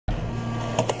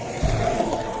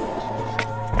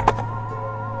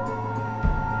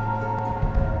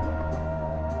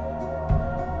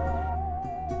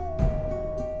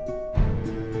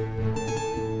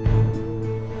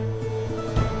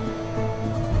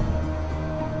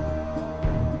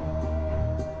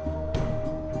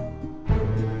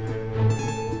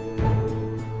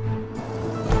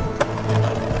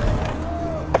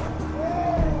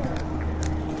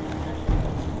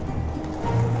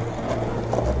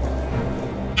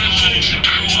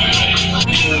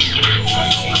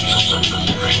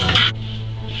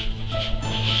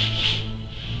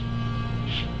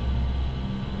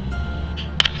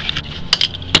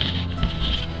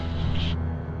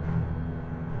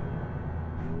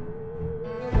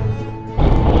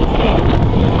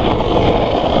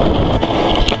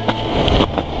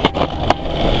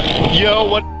Yo,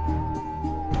 what?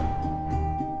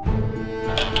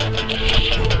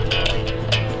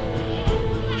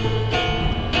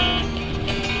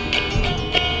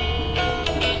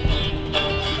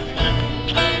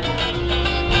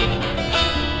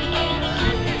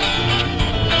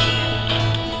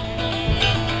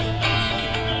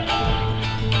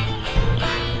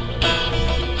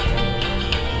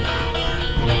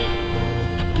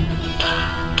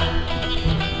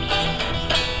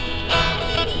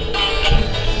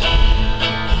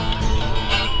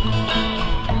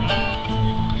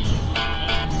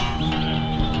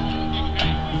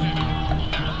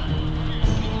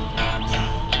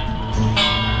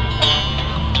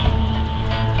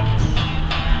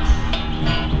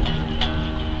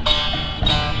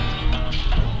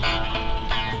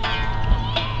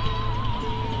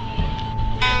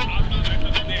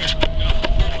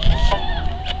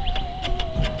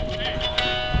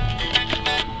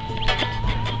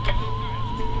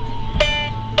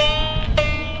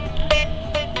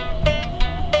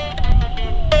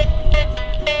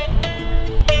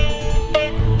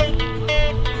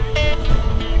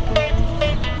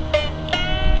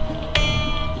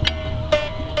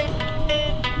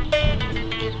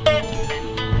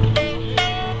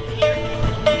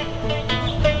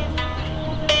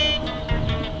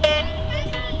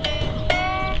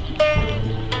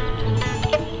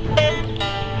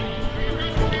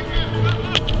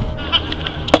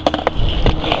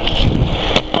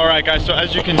 Alright guys, so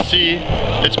as you can see,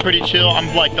 it's pretty chill.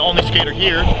 I'm like the only skater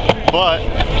here, but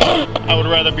I would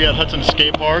rather be at Hudson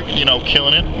Skate Park, you know,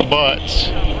 killing it. But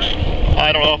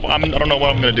I don't know if I don't know what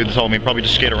I'm gonna do this Halloween. Probably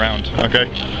just skate around, okay?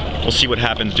 We'll see what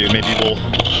happens, dude. Maybe we'll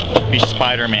be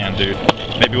Spider-Man, dude.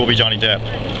 Maybe we'll be Johnny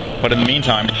Depp. But in the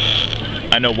meantime,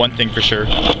 I know one thing for sure,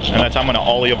 and that's I'm gonna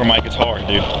ollie over my guitar,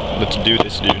 dude. Let's do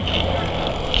this, dude.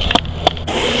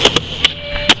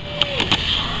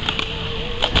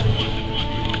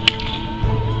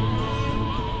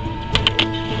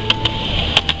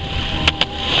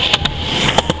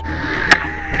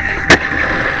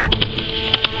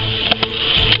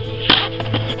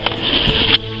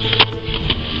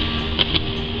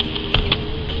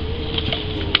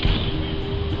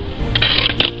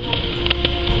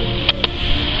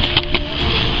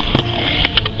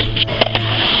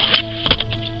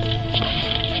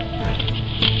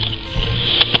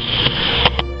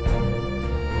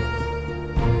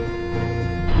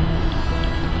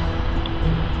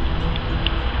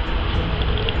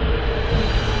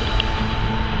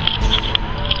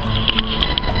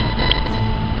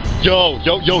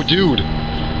 Yo, dude.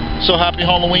 So happy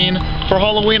Halloween. For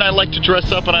Halloween, I like to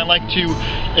dress up and I like to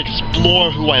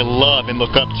explore who I love and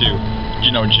look up to.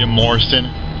 You know, Jim Morrison,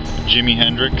 Jimi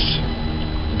Hendrix,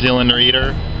 Dylan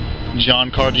Reeder, John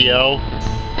Cardiel,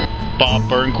 Bob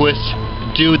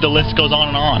Burnquist. Dude, the list goes on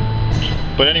and on.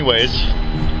 But anyways,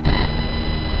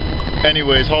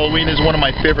 Halloween is one of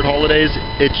my favorite holidays.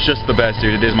 It's just the best,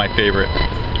 dude. It is my favorite.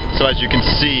 So as you can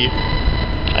see,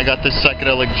 I got this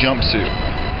psychedelic jumpsuit.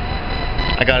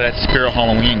 I got it at Spirit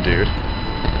Halloween, dude.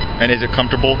 And is it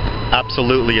comfortable?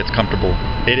 Absolutely it's comfortable.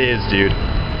 It is, dude.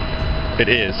 It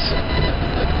is.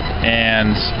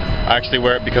 And I actually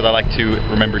wear it because I like to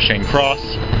remember Shane Cross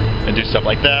and do stuff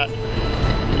like that.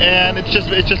 And it's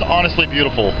just honestly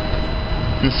beautiful.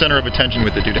 In the center of attention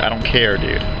with it, dude. I don't care,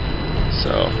 dude.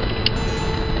 So,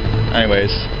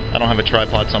 anyways, I don't have a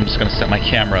tripod, so I'm just gonna set my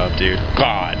camera up, dude.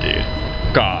 God, dude.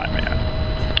 God, man.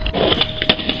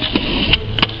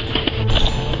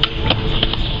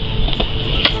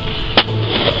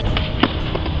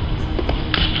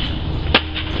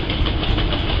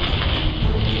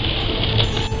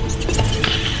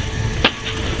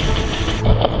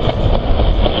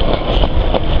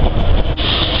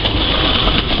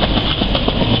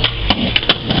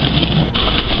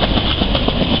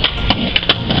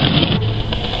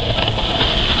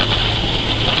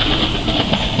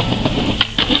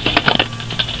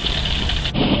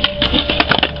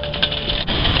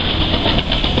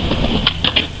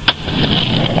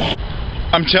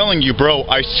 I'm telling you, bro,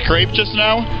 I scraped just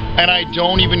now, and I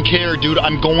don't even care, dude.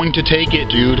 I'm going to take it,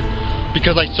 dude.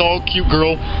 Because I saw a cute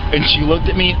girl, and she looked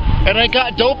at me, and I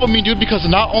got dopamine, dude, because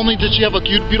not only did she have a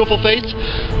cute, beautiful face,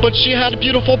 but she had a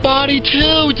beautiful body,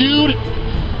 too, dude.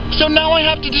 So now I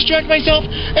have to distract myself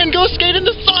and go skate in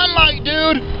the sunlight,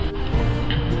 dude.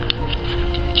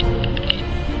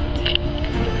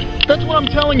 I'm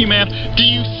telling you, man. Do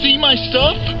you see my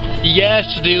stuff?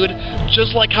 Yes, dude.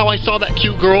 Just like how I saw that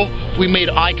cute girl, we made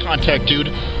eye contact, dude.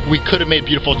 We could have made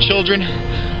beautiful children.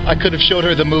 I could have showed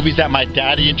her the movies that my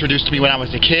daddy introduced to me when I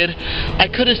was a kid. I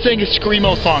could have sang a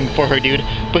Screamo song for her, dude,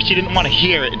 but she didn't want to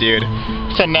hear it, dude.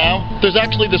 So now, there's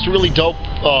actually this really dope,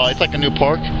 it's like a new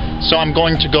park. So I'm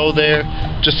going to go there,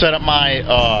 just set up my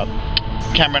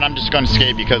camera, and I'm just going to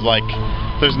skate because, like,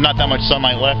 there's not that much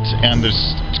sunlight left, and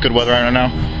it's good weather, I don't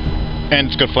know. And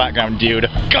it's good flat ground, dude.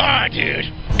 God, dude.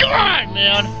 God,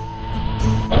 man.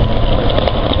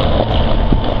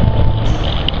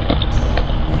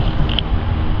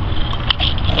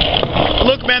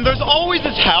 Look, man, there's always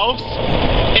this house,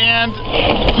 and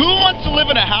who wants to live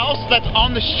in a house that's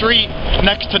on the street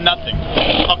next to nothing?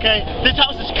 Okay? This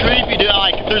house is creepy, dude.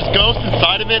 Like, there's ghosts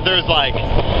inside of it. There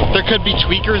could be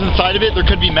tweakers inside of it. There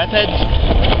could be meth heads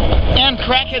and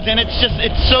crackheads, and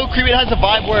it's so creepy. It has a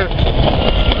vibe where,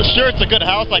 sure, it's a good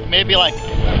house, like maybe like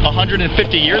 150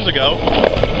 years ago.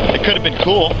 It could have been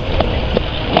cool.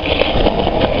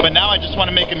 But now I just want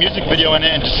to make a music video in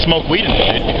it and just smoke weed in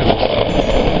it, dude, because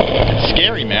it's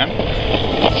scary, man.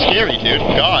 It's scary, dude.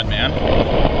 God, man.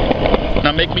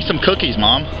 Now make me some cookies,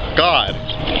 Mom. God.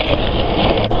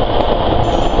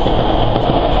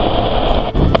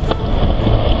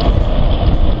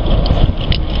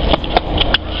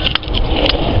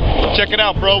 Check it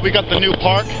out, bro. We got the new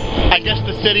park. I guess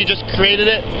the city just created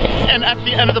it. And at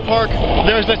the end of the park,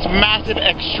 there's this massive,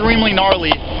 extremely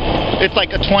gnarly, it's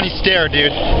like a 20 stair, dude.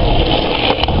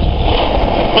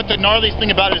 But the gnarliest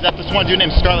thing about it is that this one dude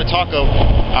named Scarlet Taco,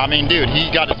 I mean, dude, he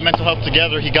got his mental health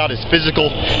together, he got his physical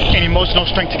and emotional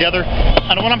strength together.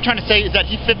 And what I'm trying to say is that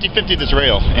he 50-50 this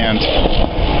rail, and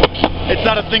it's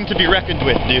not a thing to be reckoned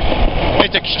with, dude.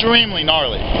 It's extremely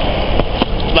gnarly.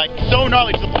 Like, so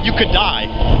gnarly, you could die.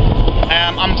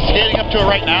 And I'm skating up to it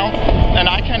right now, and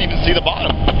I can't even see the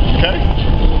bottom, okay?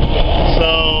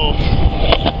 So,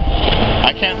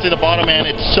 I can't see the bottom, man.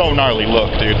 It's so gnarly.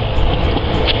 Look, dude.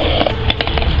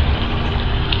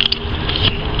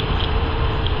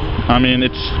 I mean,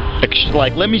 it's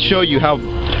like, let me show you how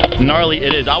gnarly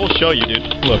it is. I will show you, dude.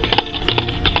 Look.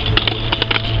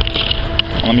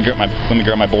 Let me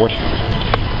grab my board.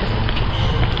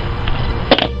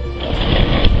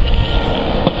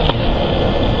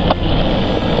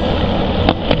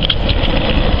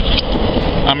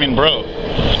 I mean, bro,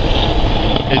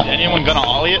 is anyone gonna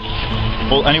ollie it?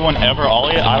 Will anyone ever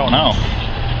ollie it? I don't know.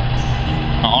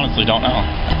 I honestly don't know.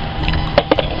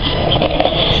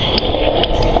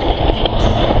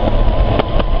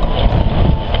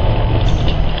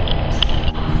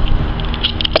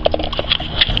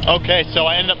 Okay, so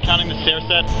I ended up counting the stair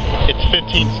set. It's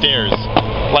 15 stairs.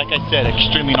 Like I said,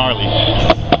 extremely gnarly.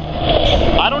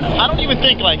 I don't even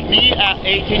think, like, me at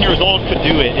 18 years old could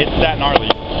do it. It's that gnarly.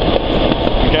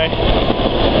 Okay?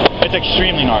 It's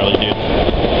extremely gnarly, dude.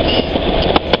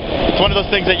 It's one of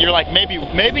those things that you're like, maybe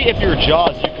if you're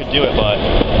Jaws you could do it, but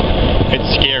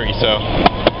it's scary, so.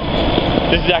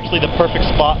 This is actually the perfect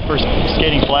spot for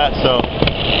skating flat, so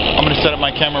I'm gonna set up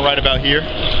my camera right about here.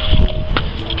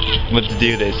 Let's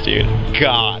do this, dude.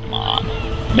 God, Mom.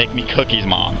 Make me cookies,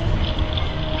 Mom.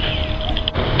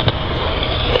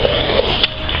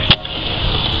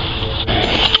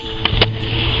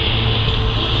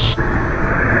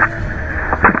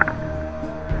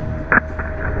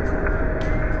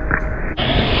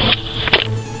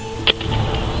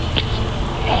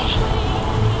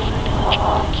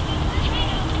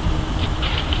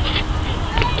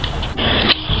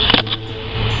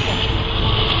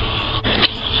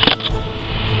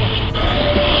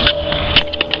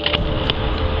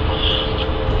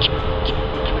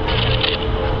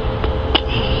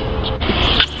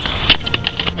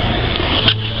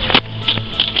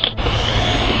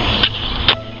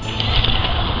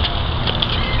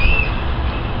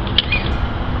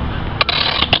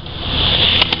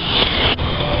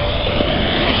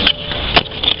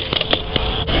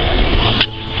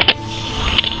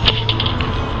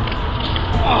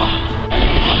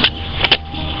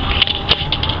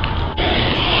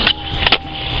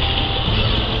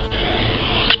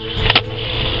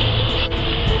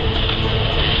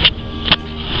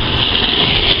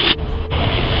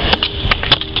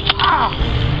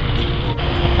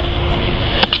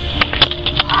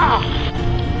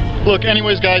 Look,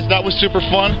 anyways, guys, that was super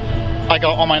fun. I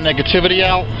got all my negativity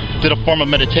out, did a form of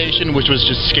meditation, which was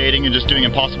just skating and just doing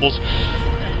impossibles.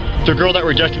 The girl that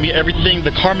rejected me, everything,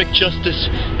 the karmic justice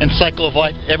and cycle of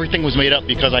life, everything was made up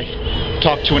because I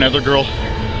talked to another girl.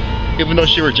 Even though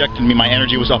she rejected me, my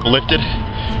energy was uplifted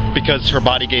because her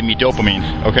body gave me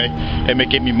dopamine, okay? And it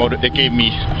gave me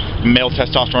male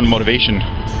testosterone motivation.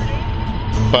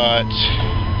 but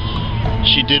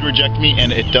she did reject me,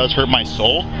 and it does hurt my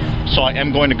soul. So I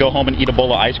am going to go home and eat a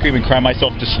bowl of ice cream and cry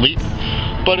myself to sleep.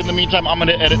 But in the meantime, I'm going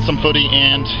to edit some footy,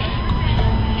 and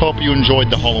hope you enjoyed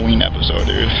the Halloween episode,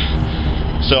 dude.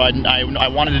 So I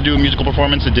wanted to do a musical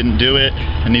performance. I didn't do it.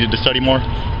 I needed to study more,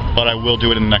 but I will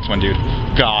do it in the next one, dude.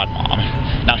 God, Mom.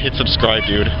 Now hit subscribe,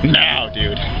 dude. Now,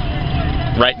 dude.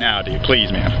 Right now, dude.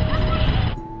 Please, man.